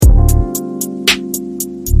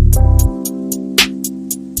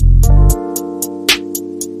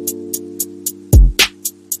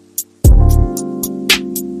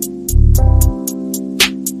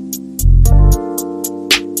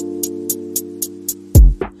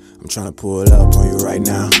tryna pull up on you right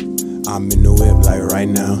now. I'm in the whip like right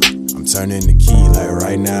now. I'm turning the key like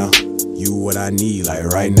right now. You what I need like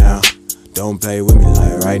right now. Don't play with me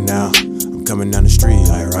like right now. I'm coming down the street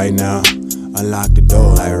like right now. Unlock the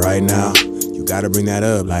door like right now. You gotta bring that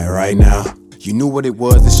up like right now. You knew what it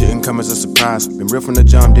was, this shouldn't come as a surprise. Been real from the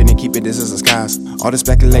jump, didn't keep it this as a skies. All the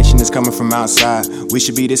speculation is coming from outside. We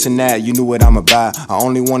should be this and that, you knew what I'ma buy. I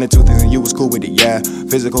only wanted two things and you was cool with it, yeah.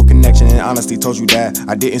 Physical connection and honesty, told you that.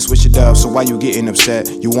 I didn't switch it up, so why you getting upset?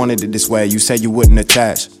 You wanted it this way, you said you wouldn't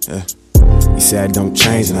attach, yeah. You said don't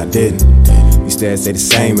change and I didn't. You said stay the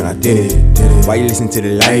same and I did it. Why you listen to the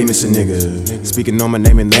lame, it's a nigga speaking on my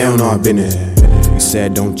name and they don't know I've been it. You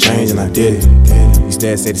said don't change and I did it. You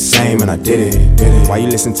said stay the same and I did it. Why you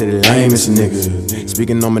listen to the lame, it's a nigga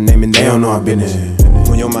speaking on my name and they don't know I've been it.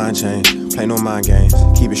 When your mind change, play no mind games.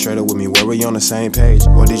 Keep it straight up with me, were we on the same page?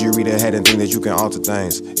 Or did you read ahead and think that you can alter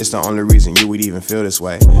things? It's the only reason you would even feel this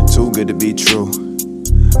way. Too good to be true.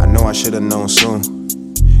 I know I should've known soon.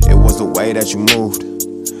 It was the way that you moved.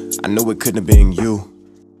 I knew it couldn't have been you.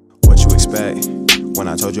 What you expect? When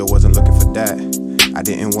I told you I wasn't looking for that. I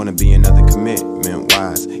didn't want to be another commitment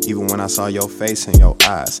wise. Even when I saw your face and your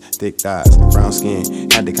eyes. Thick thighs, brown skin,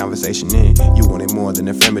 had the conversation in. You wanted more than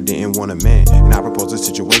a friend but didn't want a man. And I proposed a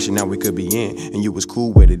situation now we could be in. And you was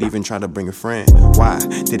cool with it, even tried to bring a friend. Why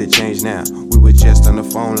did it change now? We were just on the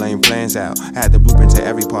phone laying plans out. I had the blueprint to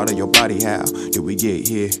every part of your body. How did we get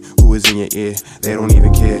here? Who was in your ear? They don't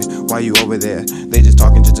even care. Why you over there? They just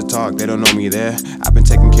talking just to talk, they don't know me there. I've been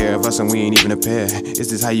taking care of us and we ain't even a pair. Is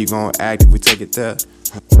this how you gon' act if we take it there?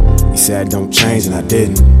 You said don't change and I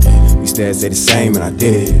didn't. You said stay the same and I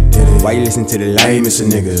did it. Why you listen to the lame, it's a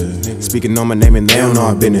nigga speaking on my name and they don't know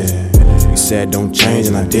I've been it. You said don't change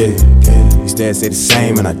and I did it. You said stay the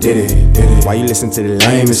same and I did it. Why you listen to the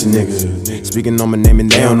lame, it's a nigga speaking on my name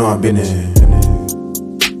and they don't know I've been it.